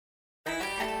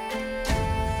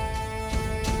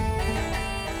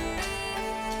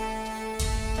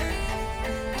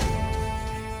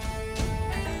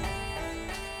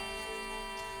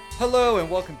Hello and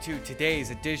welcome to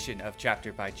today's edition of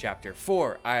Chapter by Chapter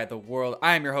for Eye of the World.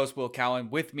 I am your host, Will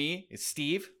Cowan. With me is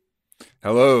Steve.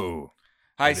 Hello.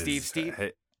 Hi, Steve. Steve.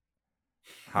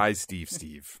 Hi, Steve.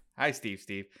 Hi,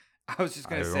 Steve. I was just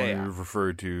going to say... I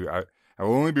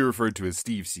will only be referred to as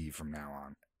Steve from now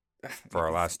on for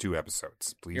our last two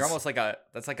episodes, please. You're almost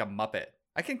that's like a Muppet.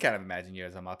 I can kind of imagine you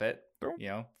as a Muppet. Don't you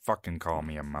know? fucking call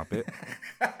me a Muppet.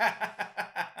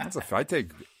 I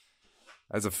take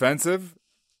as offensive,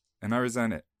 and I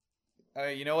resent it.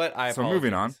 You know what? I apologize.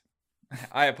 Moving on.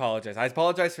 I apologize. I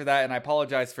apologize for that, and I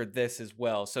apologize for this as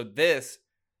well. So this,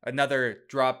 another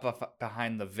drop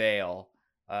behind the veil,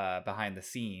 behind the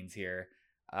scenes here.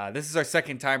 This is our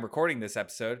second time recording this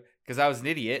episode because I was an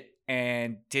idiot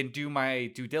and didn't do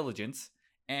my due diligence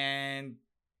and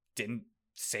didn't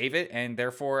save it, and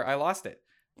therefore I lost it.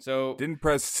 So didn't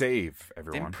press save,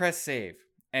 everyone. Didn't press save.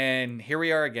 And here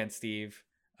we are again, Steve.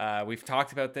 We've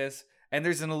talked about this, and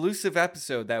there's an elusive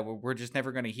episode that we're just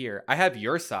never going to hear. I have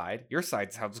your side. Your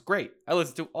side sounds great. I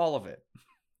listened to all of it.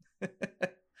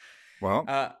 Well,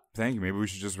 thank you. Maybe we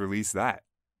should just release that.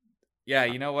 Yeah,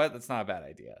 you know what? That's not a bad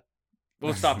idea.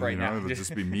 We'll stop right now. It'll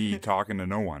just be me talking to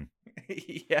no one.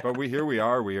 Yeah. But here we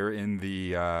are. We are in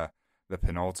the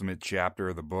penultimate chapter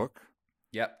of the book.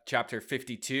 Yep, chapter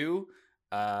 52.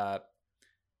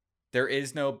 There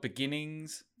is no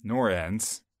beginnings. Nor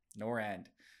ends. Nor end.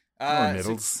 Nor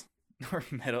middles. Nor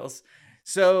middles.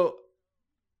 So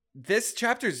this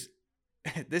chapter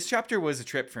was a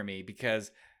trip for me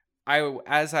because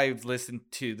as I've listened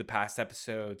to the past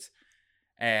episodes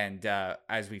and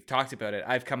as we've talked about it,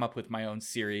 I've come up with my own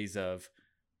series of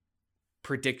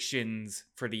predictions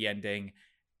for the ending,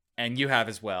 and you have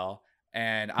as well.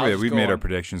 And we've made our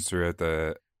predictions throughout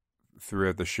the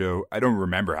show. I don't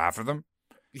remember half of them.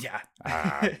 Yeah,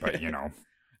 but you know,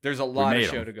 there's a lot of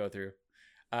show to go through.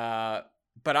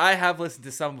 But I have listened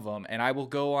to some of them, and I will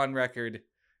go on record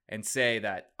and say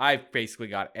that I've basically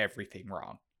got everything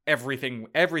wrong. Everything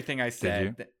I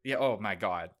said. Yeah. Oh my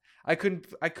God, I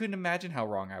couldn't imagine how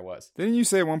wrong I was. Didn't you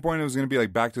say at one point it was going to be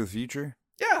like Back to the Future?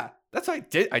 Yeah, that's what I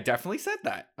did. I definitely said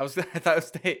that. I thought it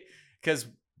was because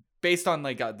based on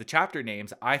like the chapter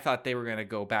names, I thought they were going to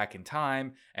go back in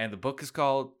time, and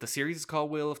the series is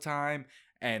called Wheel of Time,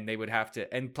 and they would have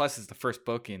to, and plus it's the first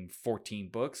book in 14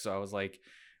 books. So I was like,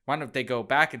 why don't they go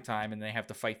back in time and they have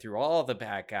to fight through all the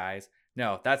bad guys?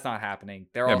 No, that's not happening.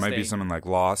 It might be something like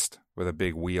Lost with a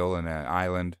big wheel and an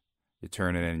island. You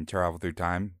turn it and travel through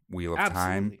time. Wheel of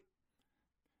Time.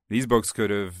 These books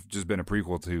could have just been a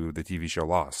prequel to the TV show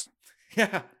Lost.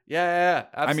 Yeah, absolutely.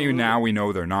 I mean, now we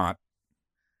know they're not.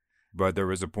 But there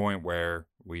was a point where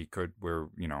we couldn't rule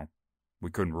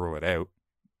it out.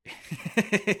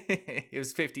 It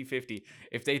was 50-50.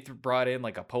 If they brought in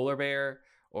like a polar bear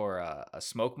or a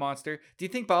smoke monster, do you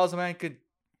think Ba'alzamon could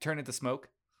turn into smoke?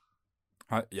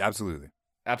 Yeah, absolutely.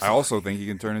 I also think he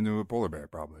can turn into a polar bear,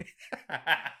 probably.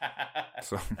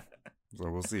 so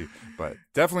we'll see. But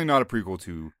definitely not a prequel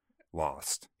to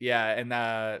Lost. Yeah,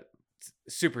 and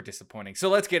super disappointing. So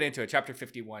let's get into it. Chapter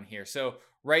 51 here. So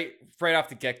right off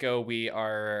the get-go, we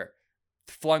are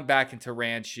flung back into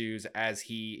Rand's shoes as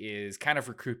he is kind of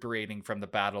recuperating from the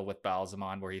battle with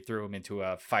Ba'alzamon, where he threw him into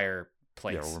a fireplace.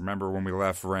 Yeah, remember when we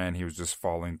left Rand, he was just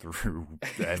falling through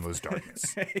the endless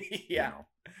darkness. Yeah.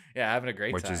 Yeah, having a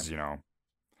great time. Which is,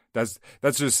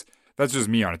 that's just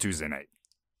me on a Tuesday night.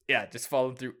 Yeah, just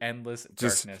falling through endless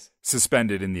darkness.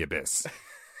 Suspended in the abyss.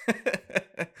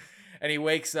 And he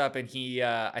wakes up and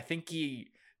I think he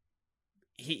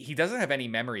doesn't have any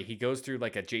memory. He goes through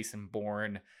like a Jason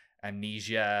Bourne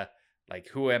amnesia, like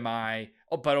who am I?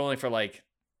 Oh, but only for like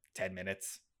 10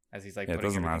 minutes as he's like, it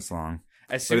doesn't last long.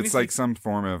 But it's like some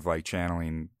form of like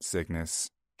channeling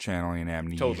sickness, channeling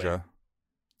amnesia. Totally.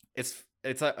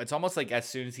 It's almost like as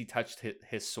soon as he touched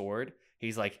his sword,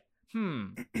 he's like,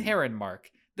 Heron mark.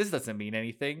 This doesn't mean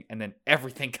anything, and then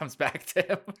everything comes back to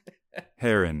him.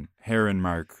 Heron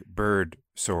mark, bird,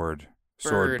 sword,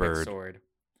 bird. Sword.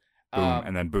 Boom,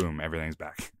 and then boom, everything's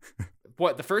back.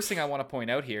 The first thing I want to point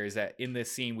out here is that in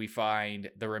this scene we find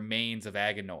the remains of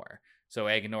Agenor. So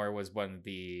Agenor was one of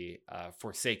the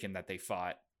Forsaken that they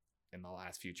fought in the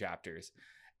last few chapters,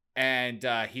 and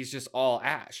he's just all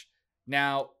ash.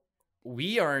 Now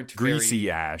we aren't greasy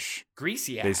ash.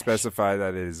 Greasy ash. They specify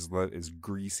that is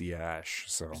greasy ash.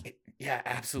 So yeah,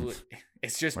 absolutely.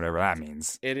 It's just whatever that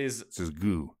means. It's just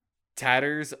goo.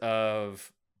 Tatters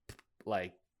of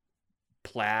like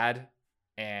plaid,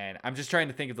 and I'm just trying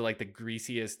to think of the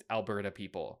greasiest Alberta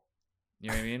people. You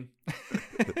know what I mean?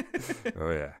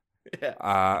 Oh yeah.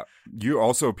 Yeah. You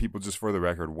also, people, just for the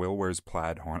record, Will wears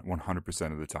plaid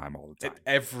 100% of the time, all the time.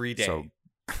 Every day. So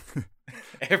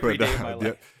every day of my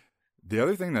life. The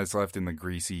other thing that's left in the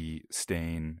greasy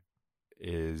stain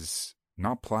is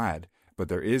not plaid, but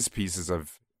there is pieces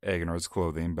of Agonor's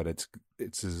clothing, but it's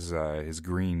his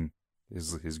green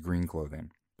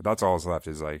clothing. But that's all that's left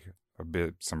is like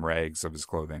some rags of his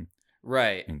clothing.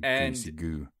 Right. And greasy And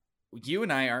goo. you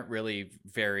and I aren't really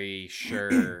very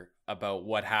sure about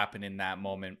what happened in that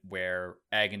moment where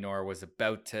Agonor was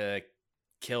about to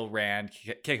kill Rand,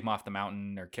 kick him off the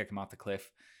mountain or kick him off the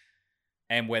cliff.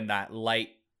 And when that light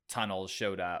tunnel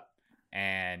showed up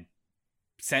and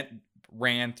sent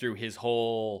Rand through his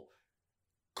whole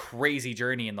crazy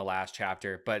journey in the last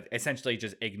chapter, but essentially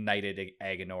just ignited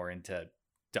Agonor into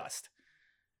dust.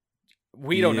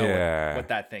 We don't know what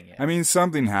that thing is. I mean,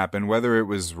 something happened, whether it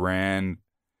was Rand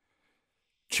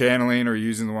channeling or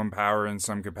using the one power in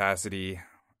some capacity,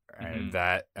 and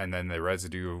then the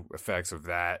residue effects of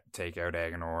that take out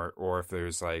Agonor, or if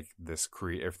there's like this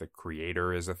if the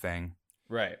creator is a thing.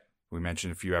 Right. We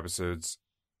mentioned a few episodes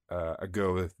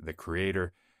ago the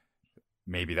creator.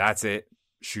 Maybe that's it.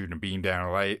 Shooting a beam down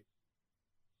a light.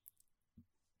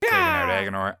 Taking out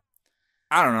Agonor.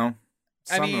 I don't know.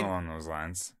 Something along those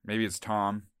lines. Maybe it's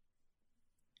Tom.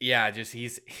 Yeah, just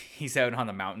he's out on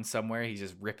the mountain somewhere. He's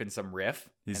just ripping some riff.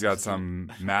 He's got some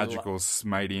magical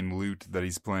smiting lute that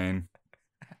he's playing.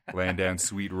 Laying down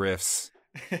sweet riffs.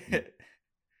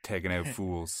 Taking out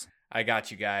fools. I got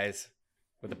you guys.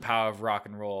 With the power of rock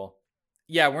and roll.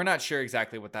 Yeah, we're not sure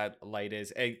exactly what that light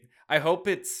is. I hope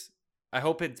it's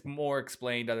more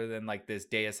explained other than like this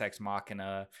Deus Ex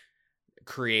Machina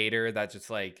creator that's just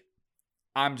like,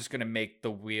 I'm just going to make the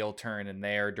wheel turn in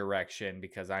their direction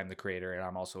because I'm the creator and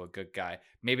I'm also a good guy.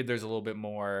 Maybe there's a little bit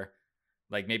more,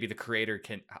 like maybe the creator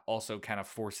can also kind of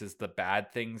forces the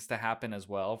bad things to happen as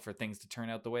well for things to turn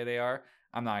out the way they are.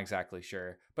 I'm not exactly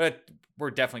sure, but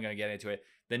we're definitely going to get into it.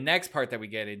 The next part that we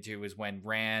get into is when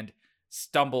Rand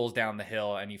stumbles down the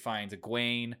hill and he finds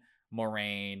Egwene,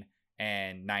 Moiraine,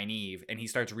 and Nynaeve, and he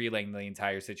starts relaying the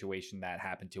entire situation that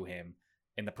happened to him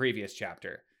in the previous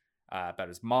chapter about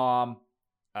his mom,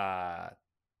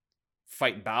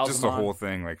 fighting Balzamon. Just the whole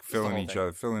thing, like filling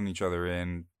each other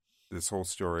in. This whole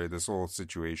story, this whole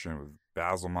situation with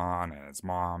Balzamon and his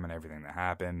mom and everything that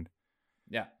happened.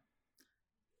 Yeah,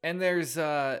 and there's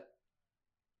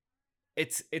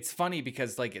it's funny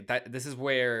because like that this is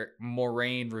where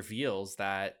Moiraine reveals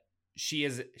that she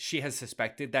has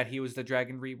suspected that he was the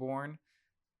Dragon Reborn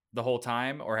the whole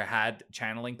time or had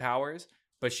channeling powers,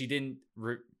 but she didn't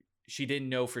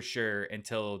know for sure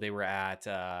until they were at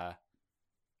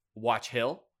Watch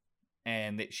Hill,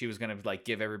 and she was gonna like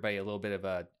give everybody a little bit of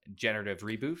a generative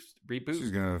reboot.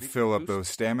 She's gonna fill up those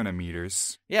stamina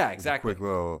meters. Yeah, exactly. With a quick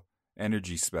little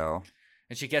energy spell,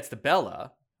 and she gets to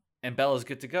Bella, and Bella's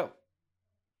good to go.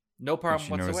 No problem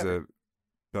whatsoever. She knows that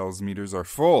Bella's meters are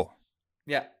full.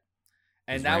 Yeah.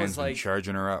 And that was like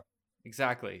charging her up.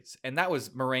 Exactly. And that was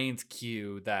Moiraine's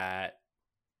cue that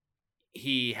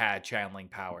he had channeling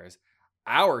powers.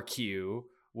 Our cue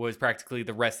was practically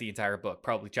the rest of the entire book,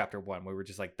 probably chapter 1. We were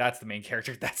just like, that's the main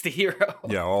character, that's the hero.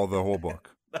 Yeah, the whole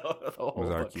book. the whole was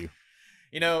our book. cue.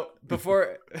 You know,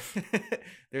 before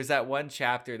there's that one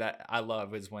chapter that I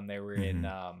love is when they were in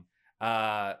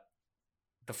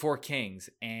the Four Kings,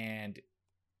 and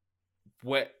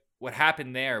what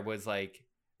happened there was like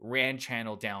Rand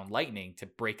channeled down lightning to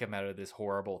break him out of this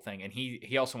horrible thing, and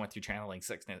he also went through channeling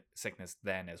sickness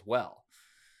then as well.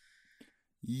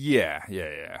 Yeah.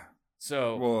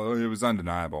 So well, it was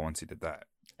undeniable once he did that.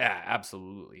 Yeah,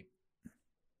 absolutely.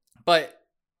 But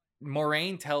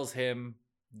Moiraine tells him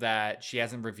that she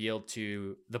hasn't revealed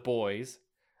to the boys,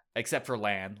 except for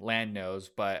Lan. Lan knows,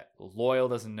 but Loial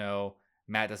doesn't know.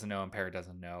 Mat doesn't know, and Para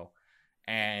doesn't know.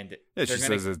 And yeah, she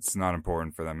says it's not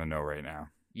important for them to know right now.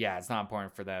 Yeah, it's not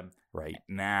important for them right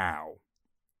now.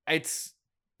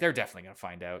 They're definitely gonna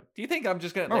find out. Do you think I'm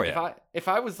just gonna? If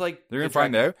I was like, they're gonna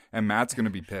find out, and Matt's gonna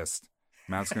be pissed.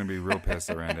 Matt's gonna be real pissed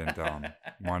that Rand didn't tell him.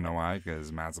 Want to know why?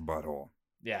 Because Matt's a butthole.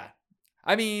 Yeah,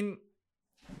 I mean,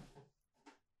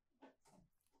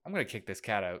 I'm gonna kick this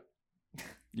cat out.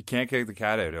 You can't kick the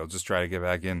cat out. He'll just try to get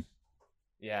back in.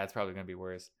 Yeah, it's probably gonna be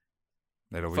worse.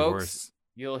 It'll be Folks, worse.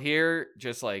 You'll hear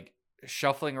just like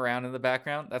shuffling around in the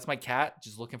background. That's my cat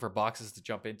just looking for boxes to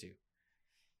jump into.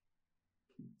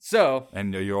 So,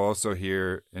 and you'll also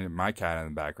hear my cat in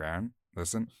the background.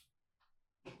 Listen.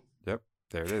 Yep,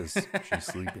 there it is. She's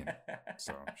sleeping.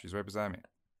 So she's right beside me.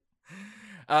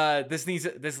 This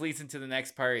leads into the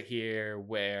next part here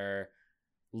where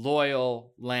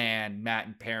Loial, Lan, Mat,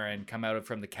 and Perrin come out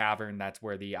from the cavern. That's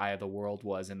where the Eye of the World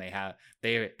was, and they have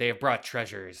brought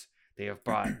treasures. They have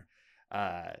brought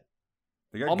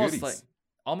they got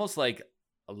almost like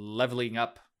leveling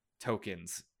up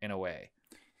tokens in a way.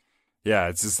 Yeah,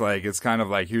 it's just like it's kind of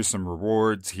like here's some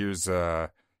rewards, here's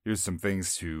some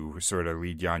things to sort of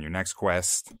lead you on your next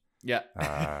quest. Yeah.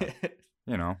 Uh,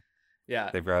 you know, Yeah.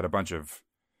 they've got a bunch of.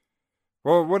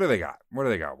 Well, what do they got? What do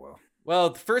they got, Will? Well,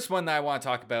 the first one that I want to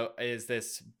talk about is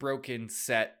this broken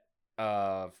set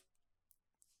of.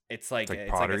 It's like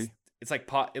Pottery. it's like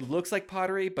pot. It looks like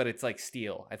pottery, but it's like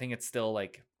steel. I think it's still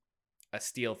like a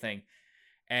steel thing,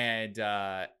 and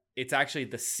it's actually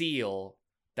the seal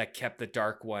that kept the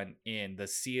Dark One in. The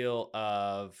seal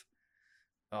of.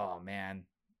 Oh man,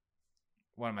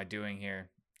 what am I doing here?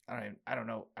 I don't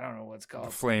know. I don't know what's The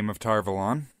called. Flame of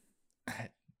Tarvalon.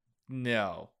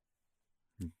 No.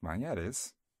 Well, yeah, it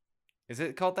is. Is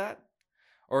it called that?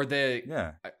 Or the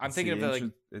Yeah, I'm it's thinking of the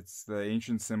ancient, it's the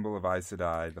ancient symbol of Aes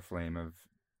Sedai, the Flame of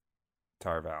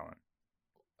Tarvalon.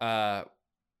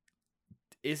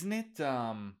 isn't it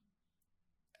doesn't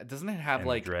it have And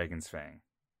like the Dragon's Fang.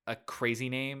 a crazy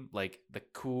name like the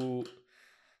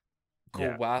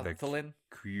Yeah, the Kuwathalin?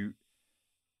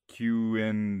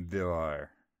 Quendilar.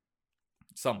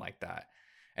 Something like that.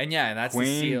 And yeah, and that's the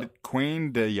seal.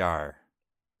 Quendilar.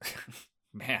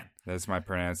 Man. That's my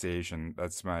pronunciation.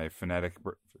 That's my phonetic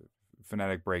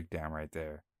breakdown right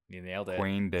there. You nailed it.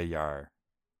 Quendilar.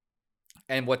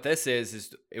 And what this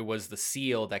is it was the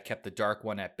seal that kept the Dark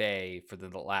One at bay for the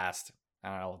last, I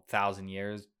don't know, 1,000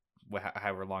 years,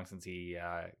 however long since he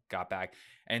got back.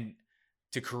 And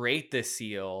to create this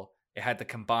seal, it had to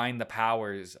combine the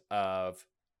powers of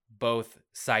both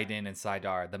Saidin and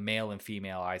Saidar, the male and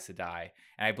female Aes Sedai.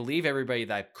 And I believe everybody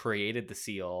that created the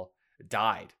seal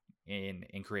died in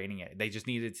creating it. They just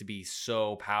needed to be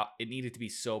it needed to be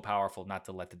so powerful not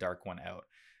to let the Dark One out.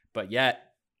 But yet,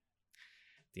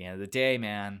 at the end of the day,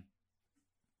 man,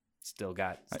 still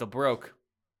broke.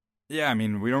 Yeah, I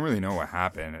mean, we don't really know what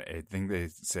happened. I think they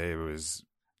say it was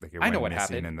like it I know went what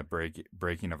missing happened. in the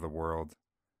breaking of the world.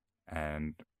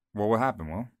 And what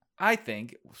happened, Will? I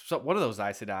think one of those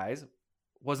Aes Sedais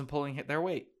wasn't pulling their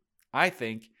weight. I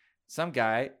think some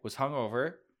guy was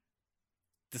hungover,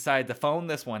 decided to phone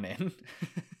this one in.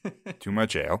 Too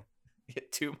much ale.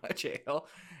 Too much ale.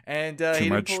 And Too he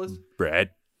much didn't pull his... bread.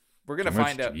 We're going to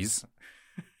find out. Cheese.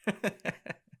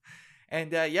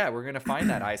 And yeah, we're going to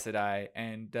find that Aes Sedai.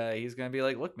 And he's going to be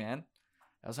like, look, man,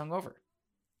 I was hungover.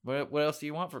 What else do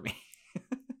you want from me?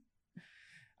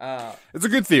 It's a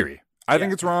good theory. I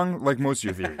think it's wrong, like most of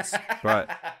your theories, but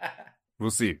we'll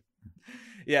see.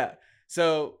 Yeah.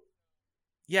 So,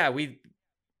 yeah,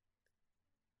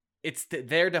 it's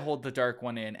there to hold the Dark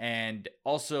One in, and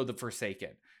also the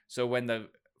Forsaken. So when the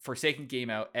Forsaken came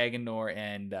out, Agenor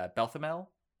and Balthamel,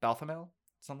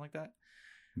 something like that.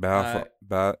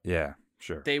 Yeah,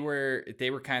 sure. They were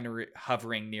kind of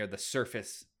hovering near the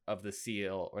surface of the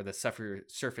seal, or the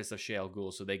surface of Shale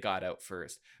Ghul, so they got out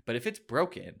first. But if it's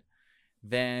broken,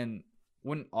 then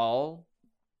wouldn't all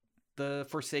the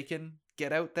Forsaken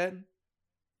get out then?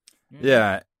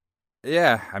 Yeah.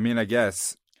 I mean, I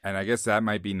guess, and I guess that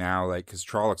might be now, like, because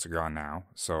Trollocs are gone now,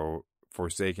 so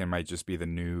Forsaken might just be the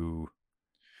new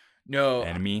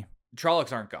enemy.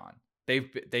 Trollocs aren't gone.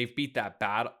 They've beat that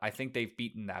battle. I think they've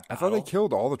beaten that battle. I thought they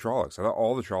killed all the Trollocs. I thought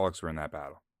all the Trollocs were in that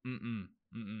battle.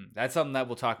 That's something that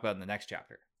we'll talk about in the next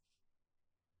chapter.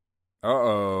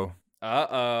 Uh-oh.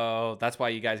 That's why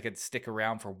you guys get to stick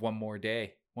around for one more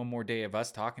day of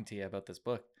us talking to you about this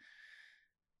book.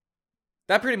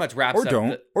 That pretty much wraps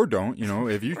up. Or don't. You know,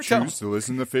 if you choose to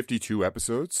listen to 52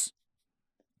 episodes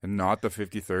and not the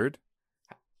 53rd,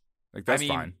 like, that's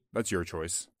fine. That's your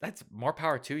choice. That's more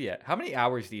power to you. How many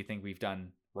hours do you think we've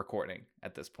done recording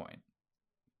at this point?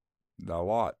 A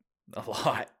lot. A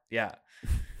lot. Yeah.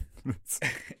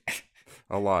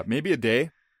 A lot. Maybe a day.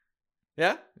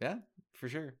 Yeah, for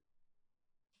sure.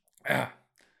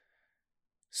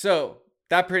 So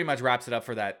that pretty much wraps it up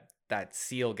for that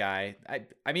seal guy.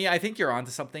 I mean, I think you're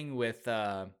onto something with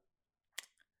the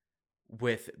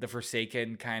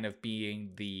Forsaken kind of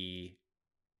being the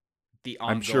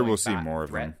ongoing. I'm sure we'll see more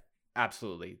of them.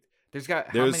 Absolutely. There's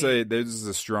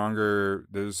a stronger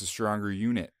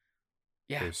unit.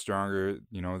 Yeah. They're stronger,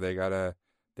 you know,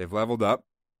 they've leveled up,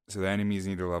 so the enemies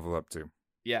need to level up too.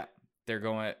 Yeah. They're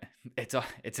going it's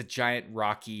a giant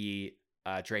rocky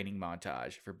training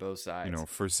montage for both sides. You know,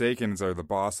 Forsakens are the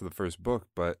boss of the first book,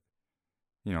 but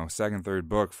you know, second, third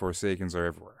book, Forsakens are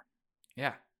everywhere.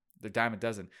 Yeah. They're dime a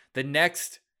dozen. The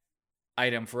next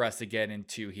item for us to get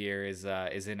into here is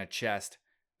in a chest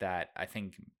that I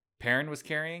think Perrin was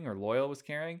carrying, or Loial was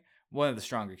carrying, one of the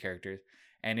stronger characters.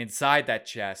 And inside that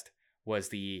chest was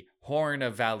the Horn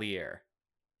of Valir.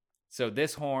 So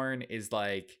this horn is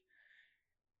like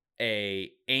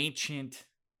a ancient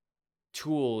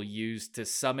tool used to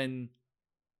summon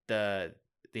the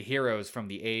the heroes from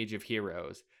the Age of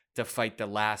Heroes to fight the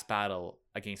last battle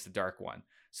against the Dark One.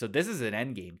 So this is an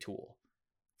endgame tool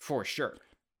for sure.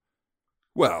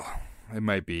 Well, it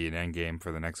might be an endgame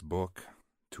for the next book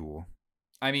tool.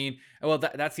 I mean, well,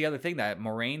 that's the other thing that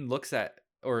Moraine looks at,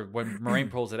 or when Moraine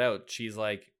pulls it out, she's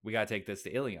like, we got to take this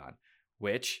to Ilion,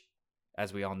 which,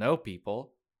 as we all know,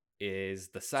 people, is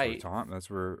the site. That's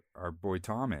where our boy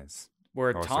Tom is.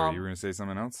 Where Tom. Sorry, you were going to say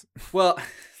something else? Well,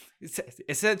 it's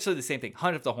essentially the same thing.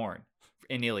 Hunt of the Horn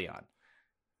in Ilion.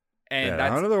 And yeah,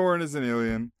 Hunt of the Horn is in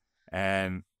Ilion,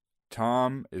 and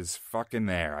Tom is fucking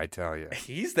there, I tell you.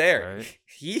 He's there. Right?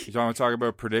 You want to talk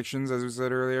about predictions, as we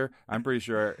said earlier? I'm pretty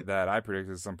sure that I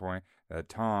predicted at some point that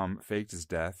Tom faked his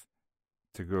death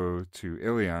to go to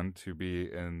Ilion to be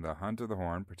in the Hunt of the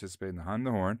Horn, participate in the Hunt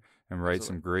of the Horn, and write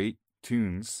some great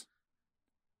tunes.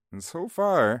 And so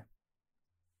far,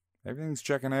 everything's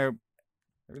checking out.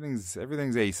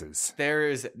 Everything's aces. There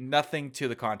is nothing to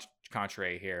the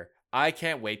contrary here. I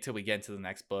can't wait till we get into the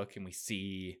next book and we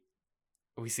see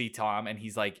Tom, and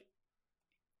he's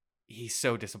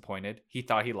so disappointed. He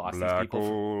thought he lost Black these people.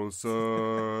 Hole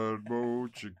Sun,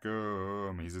 won't you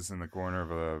come? He's just in the corner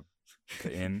of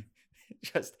the inn.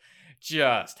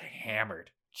 just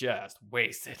hammered. Just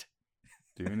wasted.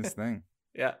 Doing his thing.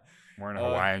 Yeah. Wearing a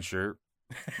Hawaiian shirt.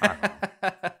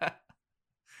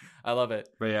 I love it.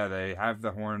 But yeah, they have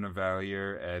the Horn of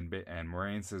Valier, and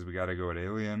Moraine says we got to go to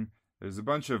Ilion. There's a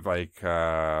bunch of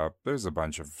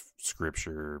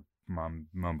scripture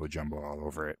mumbo jumbo all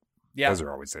over it. Yeah, as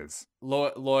there always is.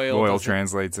 Loyal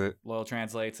translates it. Loyal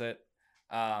translates it.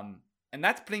 And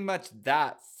that's pretty much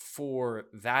that for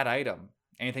that item.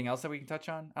 Anything else that we can touch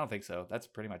on? I don't think so. That's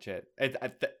pretty much it.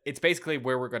 It's basically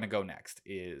where we're going to go next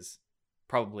is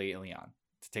probably Ilion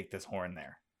to take this horn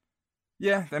there.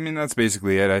 Yeah, I mean that's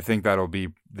basically it. I think that'll be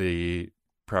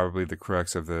probably the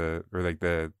crux of the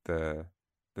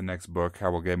next book.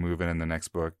 How we'll get moving in the next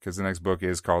book, because the next book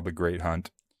is called The Great Hunt.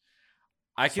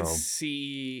 I can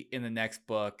see in the next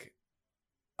book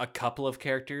a couple of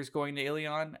characters going to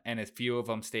Ilion, and a few of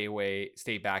them stay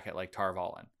back at like Tar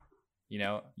Valon. You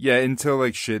know? Yeah, until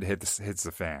like shit hits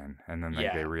the fan, and then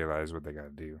they realize what they got to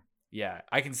do. Yeah,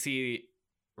 I can see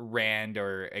Rand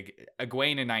or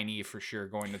Egwene and Nynaeve for sure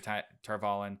going to Tar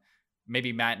Valon.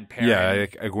 Maybe Matt and Perrin. Yeah,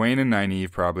 Egwene and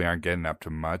Nynaeve probably aren't getting up to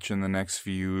much in the next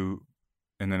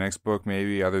book,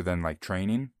 maybe, other than like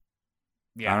training.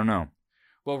 Yeah, I don't know.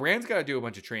 Well, Rand's got to do a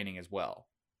bunch of training as well,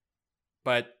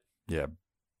 but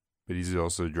he's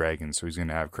also a dragon, so he's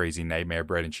gonna have crazy nightmare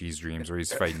bread and cheese dreams where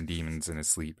he's fighting demons in his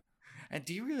sleep. And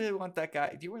do you really want that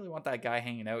guy? Do you really want that guy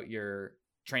hanging out? You're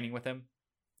training with him,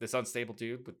 this unstable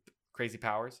dude with crazy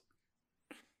powers.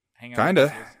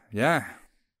 Kinda, yeah.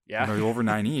 Yeah. Over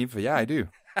Nynaeve, but yeah, I do.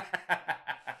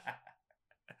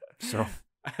 So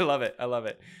I love it.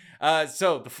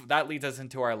 So that leads us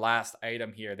into our last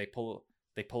item here. They pull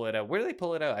it out. Where do they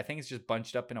pull it out? I think it's just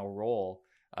bunched up in a roll.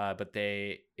 But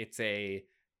it's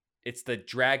the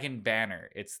dragon banner.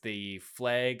 It's the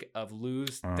flag of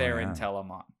Lews Therin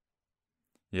Telamon.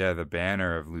 Yeah, the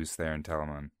banner of Lews Therin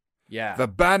Telamon. Yeah. The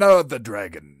banner of the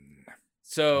dragon.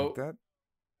 So like that?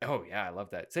 Oh yeah, I love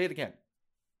that. Say it again.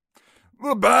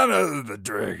 The banner of the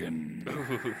dragon.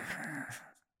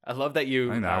 I love that you.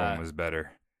 I think that one was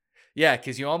better. Yeah,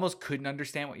 because you almost couldn't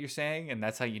understand what you're saying, and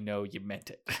that's how you know you meant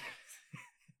it.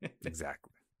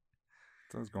 Exactly.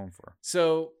 That's what I was going for.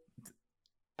 So,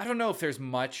 I don't know if there's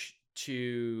much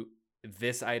to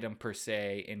this item per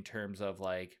se in terms of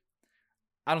like,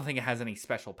 I don't think it has any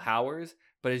special powers,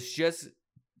 but it's just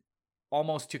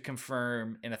almost to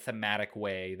confirm in a thematic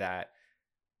way that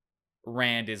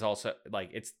Rand is also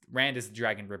like, Rand is the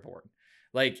Dragon Reborn.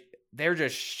 Like, they're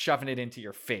just shoving it into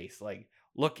your face. Like,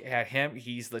 look at him.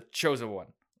 He's the chosen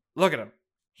one. Look at him.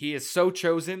 He is so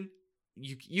chosen.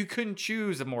 You couldn't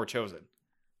choose a more chosen.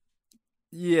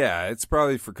 Yeah, it's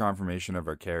probably for confirmation of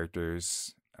our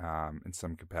characters in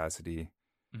some capacity.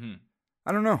 Mm-hmm.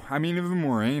 I don't know. I mean, even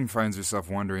Moraine finds herself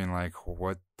wondering, like,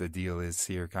 what the deal is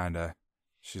here, kind of.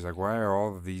 She's like, why are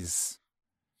all of these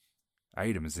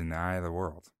items in the eye of the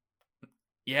world?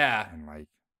 Yeah. And, like,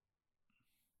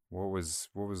 what's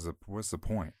the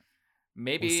point?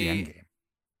 Maybe what's the end game?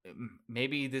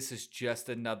 Maybe this is just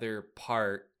another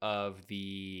part of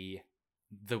the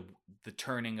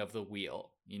turning of the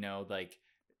wheel. You know, like,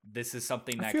 this is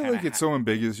something that I feel like it's so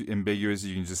ambiguous. You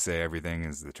can just say everything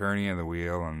is the turning of the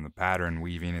wheel and the pattern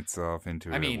weaving itself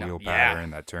into a wheel pattern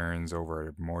that turns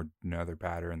over another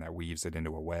pattern that weaves it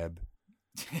into a web.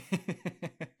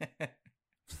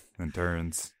 And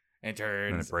turns. And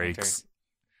turns. And it breaks.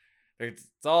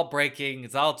 It's all breaking.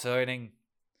 It's all turning.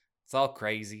 It's all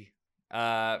crazy.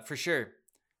 For sure.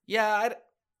 Yeah,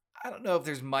 I don't know if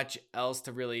there's much else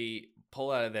to really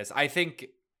pull out of this. I think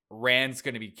Rand's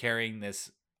going to be carrying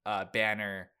this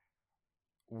banner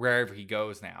wherever he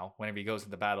goes now, whenever he goes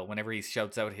into battle, whenever he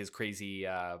shouts out his crazy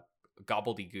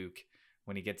gobbledygook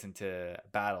when he gets into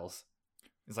battles.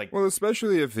 It's like, Well,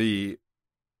 especially if the,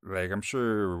 like, I'm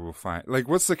sure we'll find, like,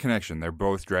 what's the connection? They're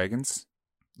both dragons?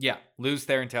 yeah, Luz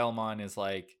Theron Telamon is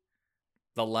like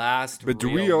the last. But do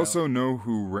real we also know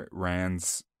who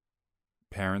Rand's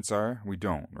parents are? We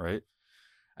don't, right?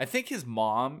 I think his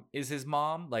mom is his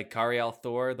mom, like Cariel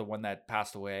Thor, the one that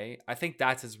passed away. I think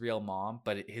that's his real mom,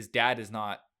 but his dad is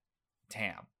not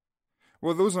Tam.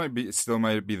 Well, those might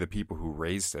be the people who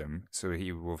raised him, so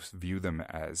he will view them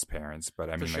as parents. But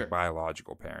I For mean, sure. like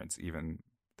biological parents. Even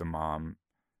the mom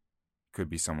could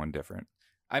be someone different,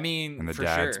 I mean, and the for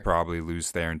dad's sure. probably Luz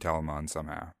Theron Telamon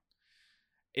somehow.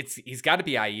 He's got to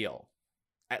be Aiel,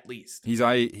 at least.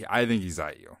 I think he's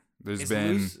Aiel. There's Is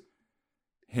been Luz,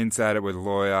 hints at it with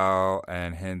Loyal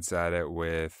and hints at it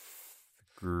with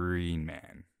Green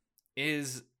Man.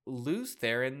 is Luz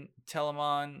Theron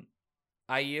Telamon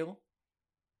Aiel?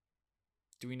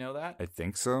 Do we know that? I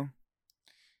think so,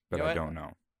 but You know I what? don't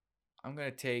know. I'm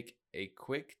going to take a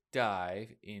quick dive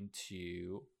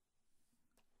into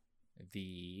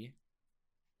the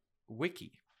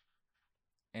wiki.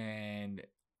 And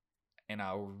in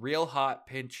a real hot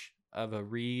pinch of a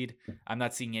read, I'm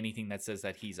not seeing anything that says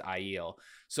that he's Aiel.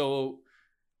 So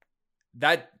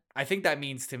that, I think that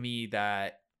means to me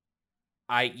that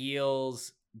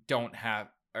Aiels don't have,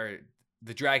 or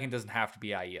the dragon doesn't have to be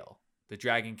Aiel. The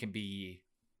dragon can be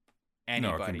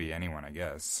anybody. No, it can be anyone, I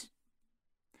guess.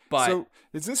 But So,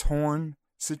 is this Horn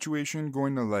situation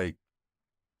going to, like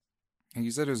you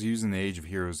said it was using the Age of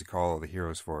Heroes to call all the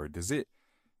heroes forward. Does it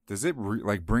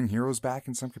like bring heroes back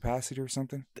in some capacity or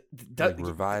something? Like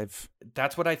revive?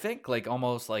 That's what I think. Like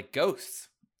almost like ghosts,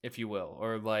 if you will,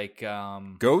 or like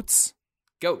Goats?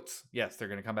 goats. Yes, they're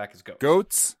gonna come back as ghosts.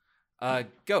 Goats?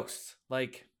 Ghosts.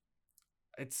 Like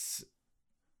it's.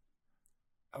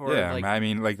 Or Yeah, like, I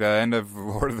mean, like the end of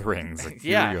Lord of the Rings. Like,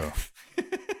 here yeah. you go.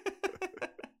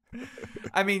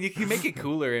 I mean, you can make it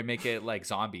cooler and make it like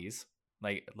zombies,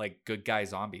 like good guy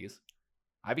zombies.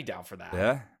 I'd be down for that.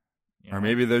 Yeah. You know? Or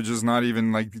maybe they're just not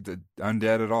even like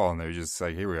undead at all, and they're just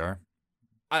like, here we are.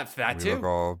 That We too. look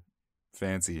all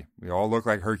fancy. We all look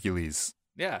like Hercules.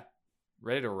 Yeah,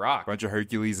 ready to rock. Bunch of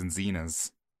Hercules and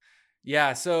Xenas.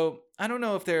 Yeah, so I don't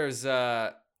know if there's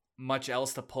much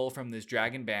else to pull from this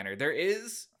dragon banner. There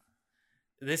is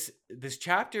this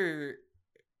chapter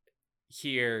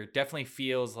here definitely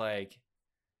feels like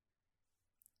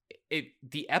it.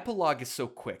 The epilogue is so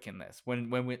quick in this.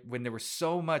 When there was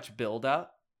so much build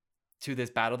up to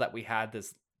this battle that we had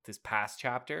this past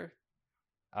chapter,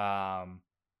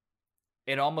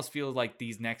 it almost feels like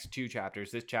these next two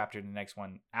chapters, this chapter and the next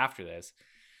one after this,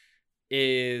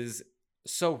 is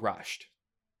so rushed.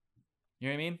 You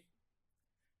know what I mean?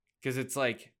 Because it's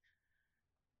like,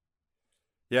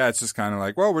 Yeah, it's just kind of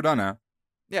like, well, we're done now.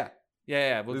 yeah.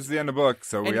 Well, This is the end of the book,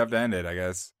 so we and- have to end it, I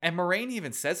guess. and Moraine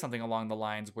even says something along the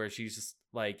lines where she's just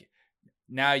like,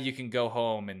 now you can go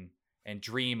home and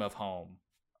dream of home,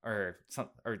 or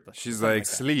something. Or She's something like, that.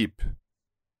 sleep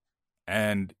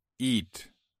and eat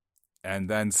and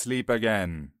then sleep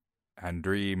again and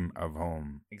dream of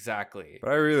home. Exactly. But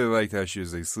I really liked how she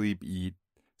was like, sleep, eat,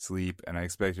 sleep, and I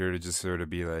expect her to just sort of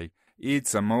be like, eat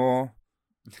some more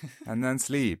and then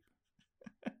sleep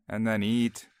and then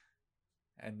eat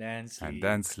And then sleep. and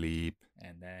then sleep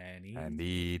And then eat. and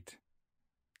eat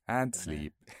and then-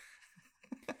 sleep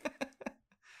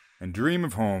and dream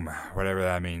of home, whatever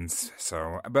that means.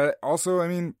 So, but also, I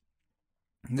mean,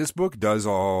 this book does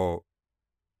all,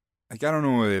 like, I don't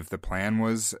know if the plan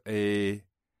was like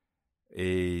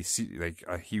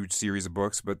a huge series of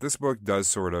books, but this book does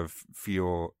sort of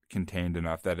feel contained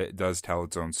enough that it does tell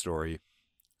its own story.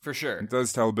 For sure. It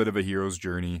does tell a bit of a hero's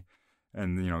journey,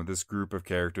 and you know, this group of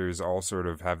characters all sort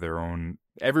of have their own.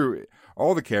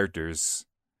 All the characters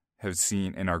have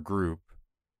seen in our group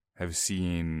have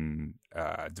seen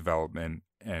development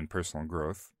and personal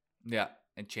growth. Yeah.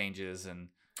 And changes and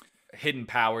hidden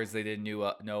powers they didn't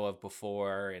know of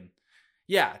before. And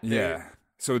yeah. Yeah.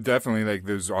 So definitely, like,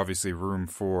 there's obviously room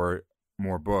for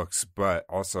more books, but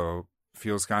also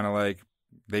feels kind of like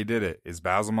they did it. Is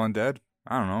Basilmon dead?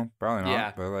 I don't know. Probably not.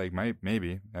 Yeah. But like,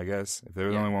 maybe. I guess if there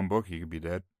was Yeah. only one book, he could be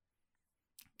dead.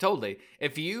 Totally.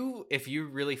 If you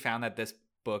really found that this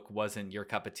book wasn't your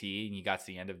cup of tea and you got to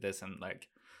the end of this and like,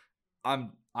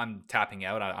 I'm tapping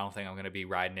out. I don't think I'm going to be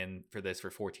riding in for this for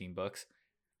 14 books.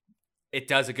 It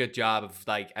does a good job of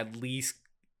like at least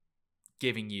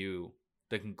giving you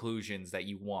the conclusions that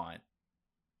you want.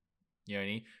 You know what I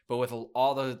mean? But with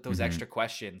all those Mhm. extra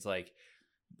questions, like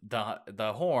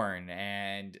the horn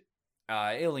and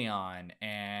Ilion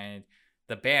and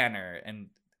the banner and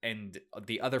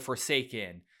the other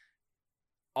Forsaken,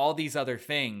 all these other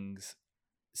things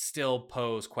still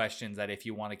pose questions that if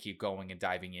you want to keep going and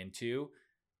diving into,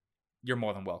 you're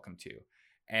more than welcome to.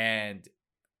 And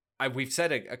we've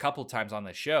said a couple times on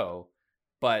the show,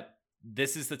 but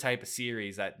this is the type of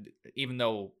series that, even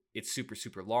though it's super,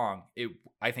 super long,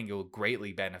 I think it will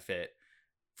greatly benefit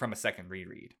from a second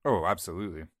reread. Oh,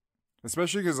 absolutely.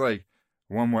 Especially because like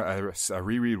a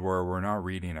reread where we're not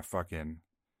reading a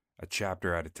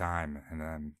chapter at a time and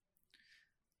then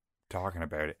talking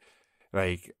about it,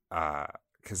 like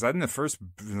because in the first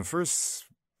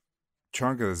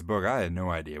chunk of this book, I had no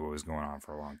idea what was going on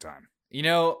for a long time.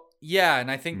 Yeah,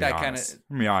 and I think that kind of.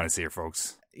 Let me be honest here,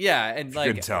 folks. Yeah, and like,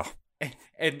 couldn't tell.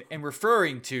 And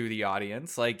referring to the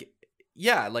audience, like,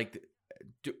 yeah, like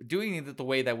doing it the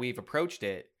way that we've approached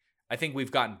it, I think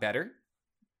we've gotten better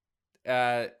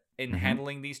in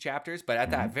handling these chapters. But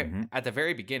at the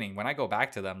very beginning, when I go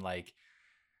back to them, like,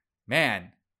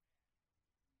 man,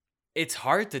 it's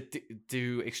hard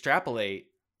to extrapolate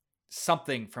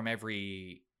something from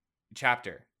every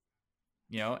chapter,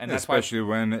 and that's especially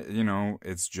when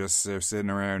it's just they're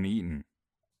sitting around eating.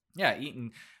 Yeah,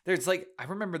 eating. There's like, I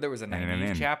remember there was a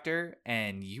 90s chapter,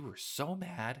 and you were so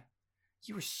mad.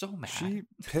 You were so mad. She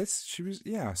pissed. She was,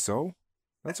 yeah. So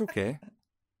that's okay.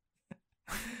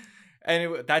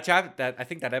 And I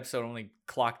think that episode only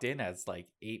clocked in as like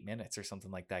 8 minutes or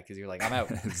something like that, because you're like, I'm out.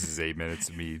 This is 8 minutes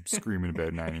of me screaming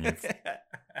about 90th.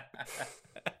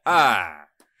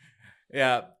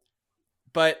 Yeah,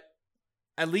 but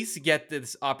at least you get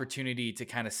this opportunity to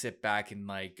kind of sit back and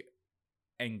like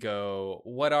and go,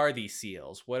 what are these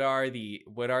seals? What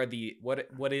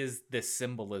is this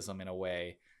symbolism in a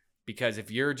way? Because if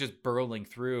you're just burrowing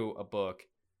through a book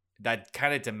that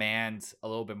kind of demands a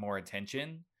little bit more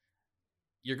attention,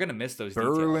 you're gonna miss those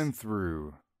burrowing details.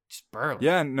 Through. Just burrowing.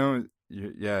 Yeah, no,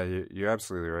 you're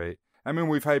absolutely right. I mean,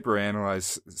 we've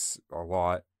hyperanalyzed a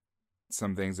lot.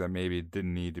 Some things that maybe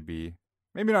didn't need to be,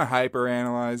 maybe not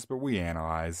hyperanalyzed, but we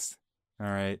analyzed. All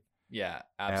right. Yeah,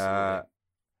 absolutely.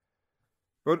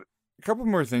 But a couple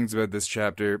more things about this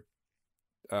chapter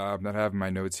that I have in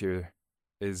my notes here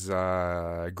is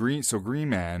Green. So Green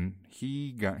Man,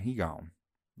 he gone.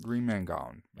 Green Man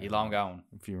gone. He long gone,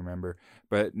 if you remember.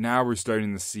 But now we're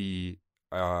starting to see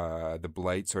the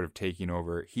Blight sort of taking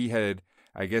over.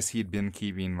 I guess he'd been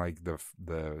keeping like the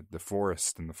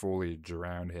forest and the foliage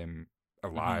around him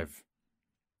alive,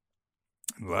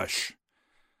 lush.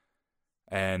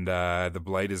 And the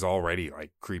Blight is already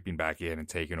like creeping back in and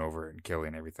taking over and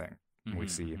killing everything. We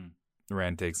see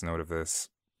Rand takes note of this.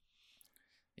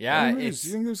 Yeah, do you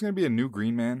think there's going to be a new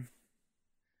Green Man?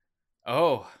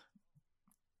 Oh,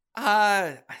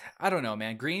 I don't know,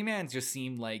 man. Green Man just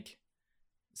seemed like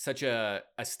such a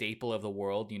staple of the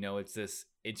world.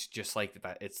 It's just like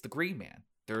that. It's the Green Man.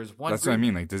 There's one. That's what I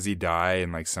mean. Like, does he die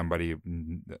and like somebody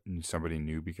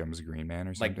new becomes a Green Man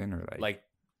or something, or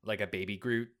like a Baby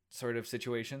Groot sort of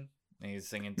situation? And he's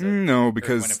singing to no,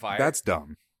 because that's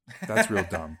dumb. That's real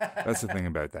dumb. That's the thing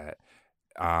about that.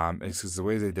 It's because the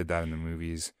way they did that in the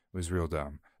movies was real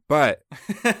dumb. But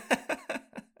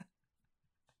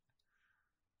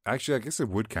actually, I guess it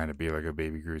would kind of be like a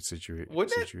Baby Groot situation.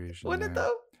 Wouldn't it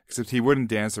though? Except he wouldn't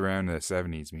dance around the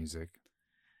 70s music.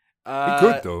 He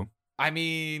could though. I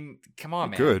mean, come on,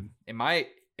 man. He could. In my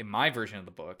version of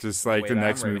the book, just like the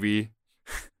next movie.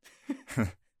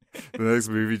 The next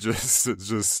movie just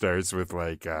starts with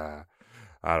like I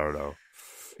don't know,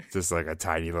 just like a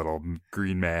tiny little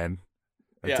green man,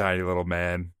 tiny little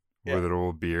man with an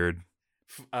old beard,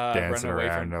 dancing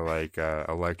around to like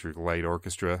Electric Light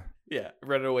Orchestra. Yeah,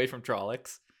 running away from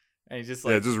Trollocs, and he's just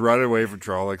just running away from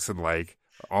Trollocs and like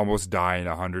almost dying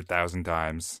 100,000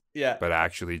 times. Yeah, but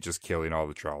actually just killing all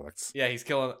the Trollocs. Yeah, he's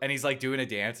killing, and he's like doing a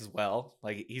dance as well.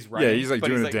 Like he's running. Yeah, he's like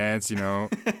doing a dance,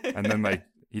 and then like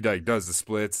he like does the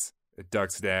splits, it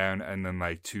ducks down, and then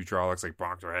like two Trollocs like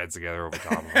bonk their heads together over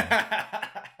top of him.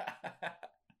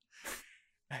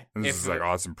 And this is like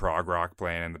awesome prog rock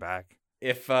playing in the back.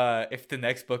 If the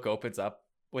next book opens up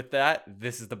with that,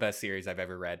 this is the best series I've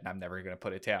ever read, and I'm never gonna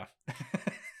put it down.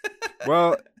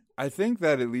 Well, I think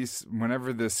that at least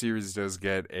whenever this series does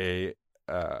get a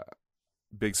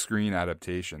big screen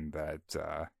adaptation, that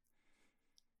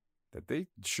they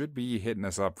should be hitting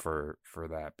us up for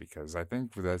that, because I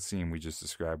think for that scene we just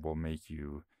described will make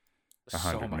you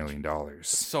 $100 million.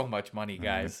 So much money,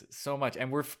 guys. So much,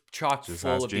 and we're chock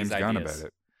full of James these Gunn ideas. about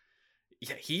it.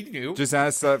 Yeah, he knew. Just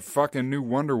ask that fucking new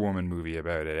Wonder Woman movie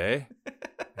about it,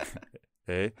 eh?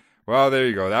 Hey, Well, there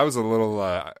you go. That was a little.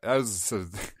 That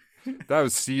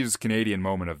was Steve's Canadian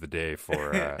moment of the day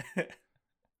for. That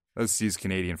was Steve's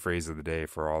Canadian phrase of the day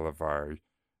for all of our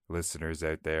listeners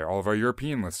out there, all of our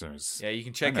European listeners. Yeah, you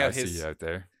can check I out see his. you out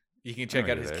there. You can check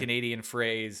out his there. Canadian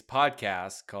phrase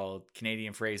podcast called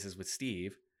Canadian Phrases with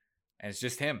Steve, and it's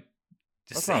just him,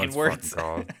 just That's not saying what words. it's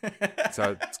fucking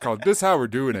called. It's called "This How We're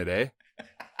Doing It," eh?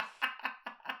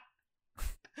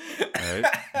 All right,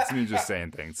 it's me just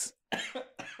saying things.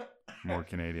 More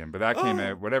Canadian, but that came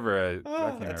out. Whatever. That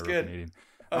came that's out good. real Canadian.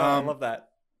 I love that.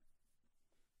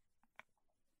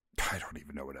 I don't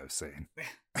even know what I was saying.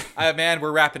 Man,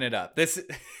 we're wrapping it up. That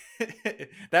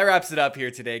wraps it up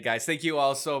here today, guys. Thank you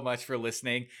all so much for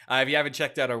listening. If you haven't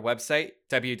checked out our website,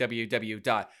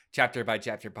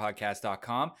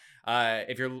 www.chapterbychapterpodcast.com.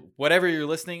 If you're whatever you're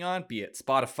listening on, be it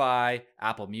Spotify,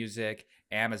 Apple Music,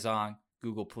 Amazon,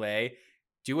 Google Play,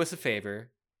 do us a favor,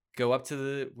 go up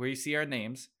to where you see our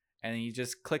names, and then you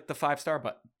just click the 5-star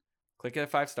button. Click it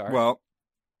at 5-star. Well,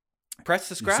 press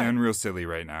subscribe. You sound real silly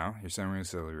right now. You're sounding real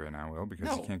silly right now, Will, because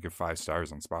No. you can't give 5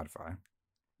 stars on Spotify.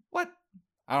 What?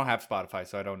 I don't have Spotify,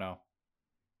 so I don't know.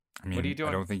 I mean, What are you doing?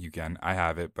 I don't think you can. I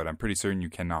have it, but I'm pretty certain you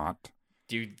cannot.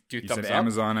 Do you You thumbs said up?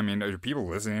 Amazon. I mean, are people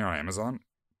listening on Amazon?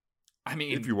 I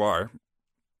mean, If you are,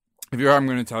 I'm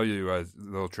going to tell you a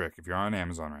little trick. If you're on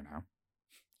Amazon right now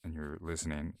and you're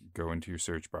listening, go into your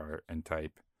search bar and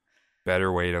type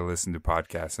 "better way to listen to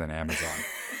podcasts than Amazon."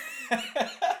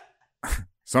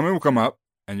 Something will come up,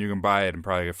 and you can buy it and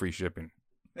probably get free shipping.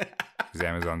 Because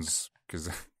Amazon's, because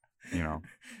Amazon,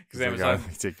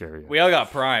 they take care of you. we all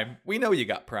got Prime. We know you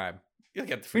got Prime. You'll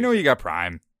get the free. We know you got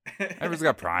Prime. Everyone's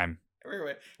got Prime.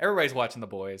 Everybody's watching the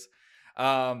boys.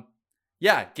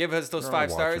 Yeah, give us those We're all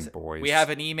 5 stars. watching Boys. We have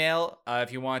an email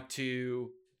if you want to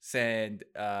send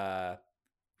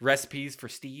recipes for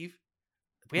Steve.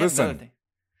 We have Listen. another thing.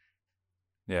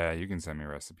 Yeah, you can send me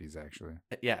recipes, actually.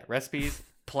 Yeah, recipes.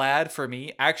 Plaid for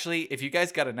me. Actually, if you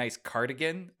guys got a nice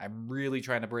cardigan, I'm really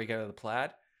trying to break out of the plaid.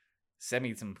 Send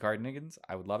me some cardigans.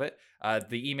 I would love it.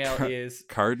 The email is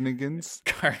Cardigans?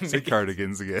 cardigans. Say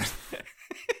cardigans again.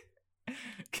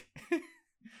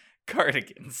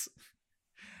 Cardigans.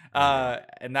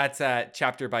 And that's at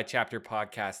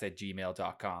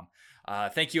chapterbychapterpodcast@gmail.com.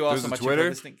 Thank you all There's so a much Twitter? for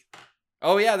listening.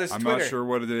 Oh yeah, there's I'm Twitter. not sure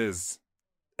what it is.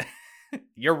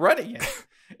 You're running it.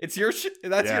 It's your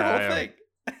that's your Yeah, whole I am. thing.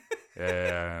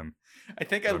 Yeah, I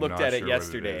think I I'm looked not at it sure what it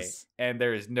yesterday, is. and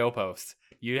there is no post.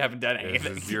 You haven't done it's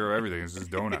anything. just zero everything. It's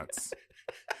just donuts.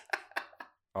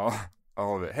 all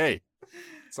of it. Hey,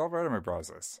 it's all part of my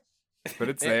process. But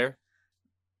it's there.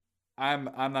 I'm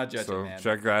not judging, So man.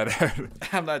 check that out.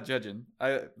 I'm not judging.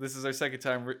 This is our second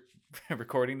time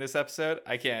recording this episode.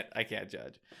 I can't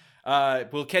judge.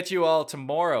 We'll catch you all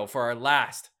tomorrow for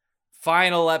our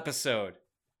final episode,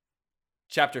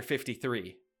 chapter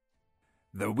 53.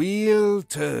 The wheel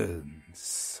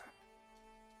turns.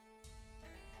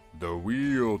 The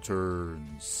wheel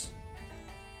turns.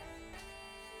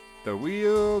 The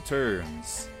wheel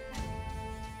turns.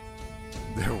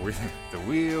 The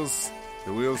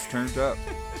wheels turned up.